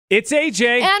It's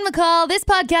AJ. And McCall. This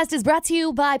podcast is brought to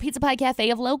you by Pizza Pie Cafe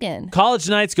of Logan. College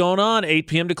night's going on, 8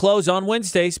 p.m. to close on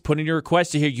Wednesdays. Put in your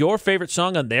request to hear your favorite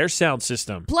song on their sound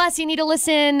system. Plus, you need to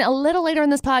listen a little later in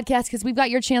this podcast because we've got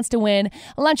your chance to win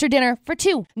lunch or dinner for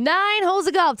two. 9 holes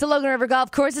of golf to Logan River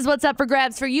Golf Course is what's up for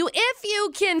grabs for you if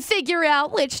you can figure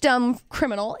out which dumb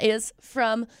criminal is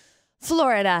from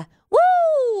Florida. Woo!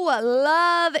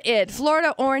 Love it.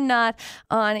 Florida or not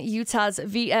on Utah's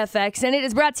VFX. And it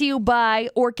is brought to you by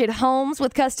Orchid Homes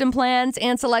with custom plans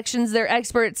and selections. Their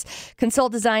experts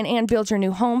consult, design, and build your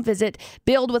new home. Visit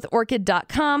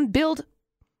buildwithorchid.com.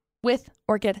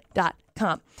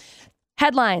 Buildwithorchid.com.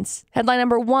 Headlines. Headline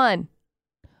number 1.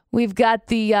 We've got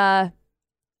the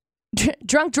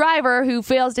drunk driver who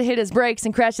fails to hit his brakes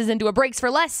and crashes into a Brakes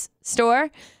for Less store.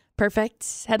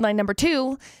 Perfect. Headline number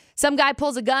 2. Some guy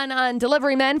pulls a gun on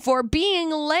delivery men for being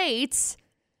late.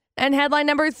 And headline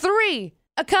number 3,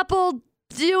 a couple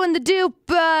doing the dupe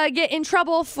get in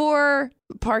trouble for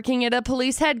parking at a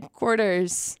police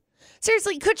headquarters.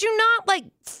 Seriously, could you not,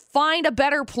 find a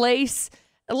better place?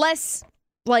 Less,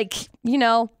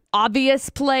 obvious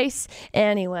place?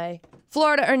 Anyway,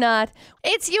 Florida or not,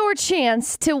 it's your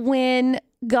chance to win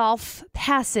golf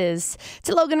passes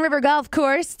to Logan River Golf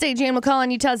Course, AJ and McCall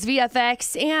on Utah's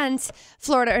VFX, and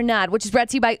Florida or not, which is brought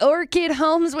to you by Orchid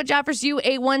Homes, which offers you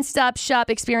a one-stop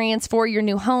shop experience for your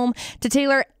new home. To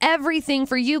tailor everything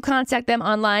for you, contact them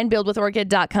online,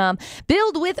 buildwithorchid.com,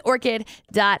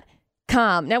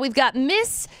 buildwithorchid.com. Now we've got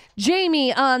Miss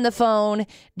Jamie on the phone.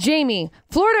 Jamie,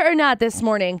 Florida or not this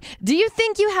morning, do you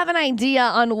think you have an idea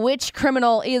on which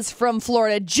criminal is from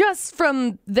Florida just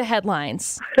from the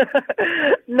headlines?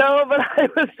 No, but I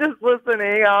was just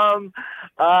listening.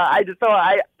 I just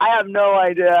thought I have no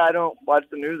idea. I don't watch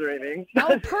the news or anything.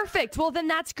 Oh, perfect. Well, then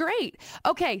that's great.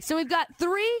 Okay, so we've got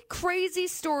 3 crazy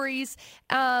stories.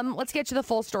 Let's get you the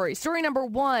full story. Story number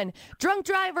 1, drunk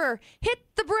driver hit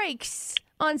the brakes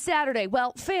on Saturday.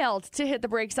 Well, failed to hit the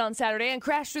brakes on Saturday and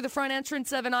crashed through the front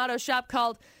entrance of an auto shop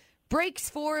called Brakes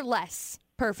for Less.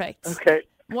 Perfect. Okay.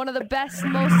 One of the best,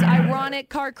 most ironic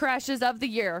car crashes of the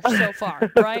year so far,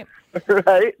 right?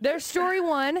 Right. There's story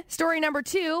 1. Story number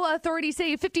 2, authorities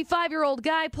say a 55-year-old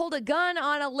guy pulled a gun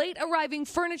on a late-arriving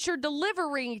furniture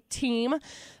delivery team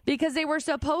because they were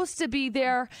supposed to be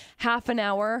there half an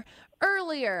hour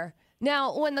earlier.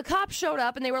 Now, when the cops showed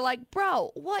up and they were like,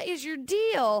 bro, what is your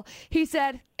deal? He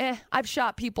said, I've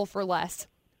shot people for less.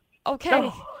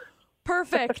 Okay,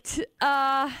 perfect.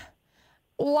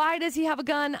 Why does he have a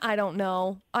gun? I don't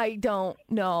know.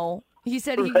 He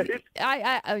said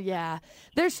yeah.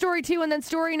 There's story 2, and then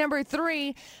story number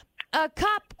 3. A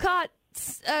cop caught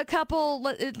a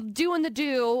couple doing the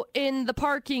do in the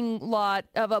parking lot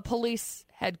of a police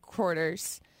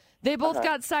headquarters. They both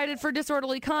got cited for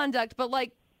disorderly conduct, but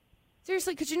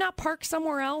seriously, could you not park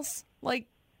somewhere else?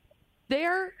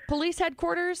 Their police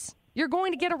headquarters? You're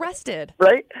going to get arrested.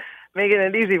 Right? Making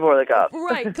it easy for the cops.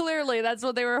 Right, clearly. That's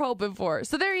what they were hoping for.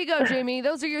 So there you go, Jamie.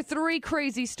 Those are your 3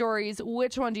 crazy stories.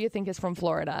 Which one do you think is from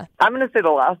Florida? I'm going to say the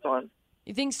last one.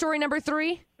 You think story number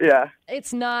 3? Yeah.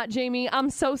 It's not, Jamie. I'm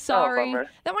so sorry. Bummer.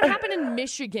 That one happened in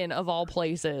Michigan, of all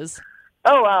places.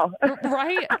 Oh, wow.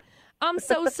 Right? I'm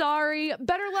so sorry.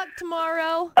 Better luck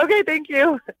tomorrow. Okay, thank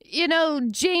you.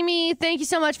 Jamie, thank you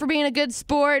so much for being a good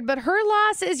sport, but her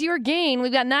loss is your gain.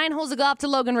 We've got 9 holes of golf to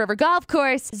Logan River Golf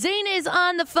Course. Zane is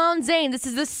on the phone. Zane, this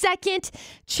is the second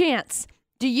chance.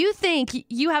 Do you think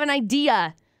you have an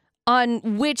idea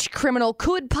on which criminal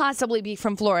could possibly be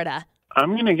from Florida?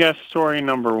 I'm going to guess story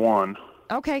number 1.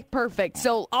 Okay, perfect.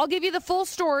 So I'll give you the full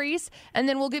stories, and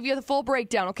then we'll give you the full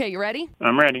breakdown. Okay, you ready?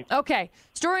 I'm ready. Okay,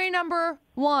 story number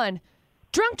 1.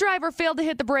 Drunk driver failed to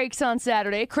hit the brakes on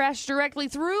Saturday, crashed directly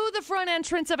through the front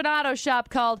entrance of an auto shop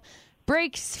called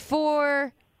Brakes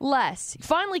for Less. He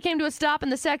finally came to a stop in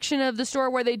the section of the store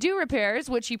where they do repairs,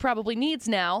 which he probably needs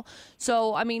now.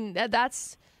 So,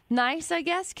 that's nice, I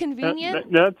guess.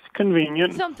 Convenient. That's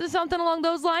convenient. Something along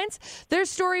those lines. There's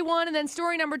story 1, and then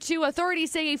story number 2. Authorities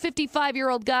say a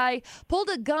 55-year-old guy pulled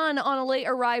a gun on a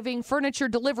late-arriving furniture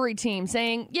delivery team,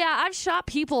 saying, I've shot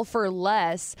people for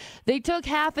less. They took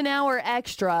half an hour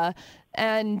extra,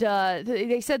 and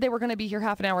they said they were going to be here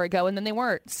half an hour ago, and then they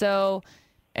weren't. So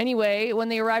anyway, when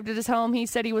they arrived at his home, he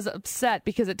said he was upset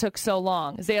because it took so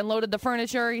long. As they unloaded the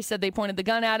furniture, he said they pointed the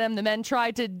gun at him. The men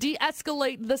tried to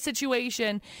de-escalate the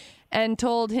situation and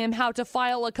told him how to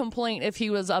file a complaint if he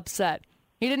was upset.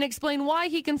 He didn't explain why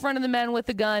he confronted the men with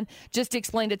the gun, just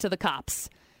explained it to the cops.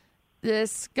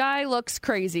 This guy looks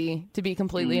crazy, to be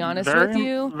completely honest with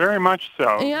you. Very much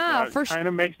so. Yeah, it kind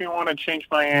of makes me want to change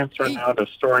my answer now to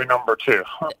story number 2.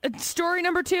 Story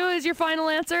number 2 is your final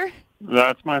answer?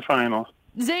 That's my final.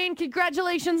 Zane,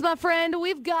 congratulations, my friend.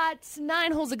 We've got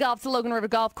 9 holes of golf to Logan River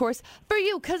Golf Course for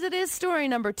you because it is story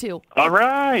number 2. All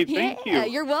right. Thank you.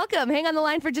 You're welcome. Hang on the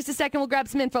line for just a second. We'll grab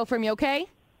some info from you, okay?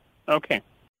 Okay.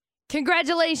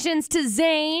 Congratulations to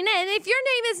Zane. And if your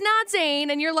name is not Zane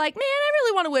and you're like, man, I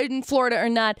really want to win in Florida or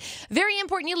not, very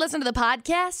important you listen to the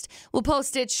podcast. We'll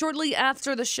post it shortly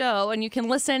after the show, and you can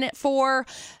listen for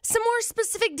some more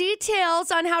specific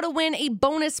details on how to win a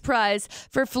bonus prize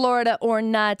for Florida or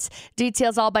not.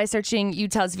 Details all by searching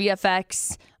Utah's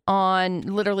VFX on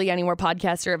literally anywhere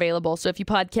podcasts are available. So if you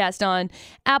podcast on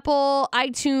Apple,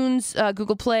 iTunes,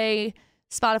 Google Play,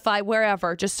 Spotify,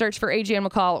 wherever, just search for AJ and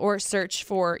McCall or search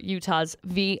for Utah's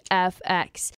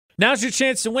VFX. Now's your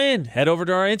chance to win. Head over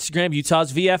to our Instagram,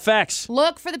 Utah's VFX.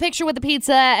 Look for the picture with the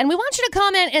pizza, and we want you to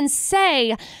comment and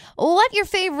say what your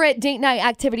favorite date night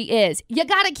activity is. You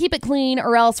got to keep it clean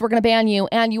or else we're going to ban you,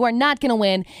 and you are not going to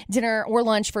win dinner or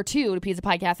lunch for 2 to Pizza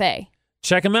Pie Cafe.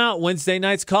 Check them out. Wednesday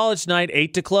night's college night,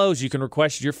 8 to close. You can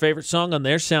request your favorite song on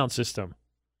their sound system.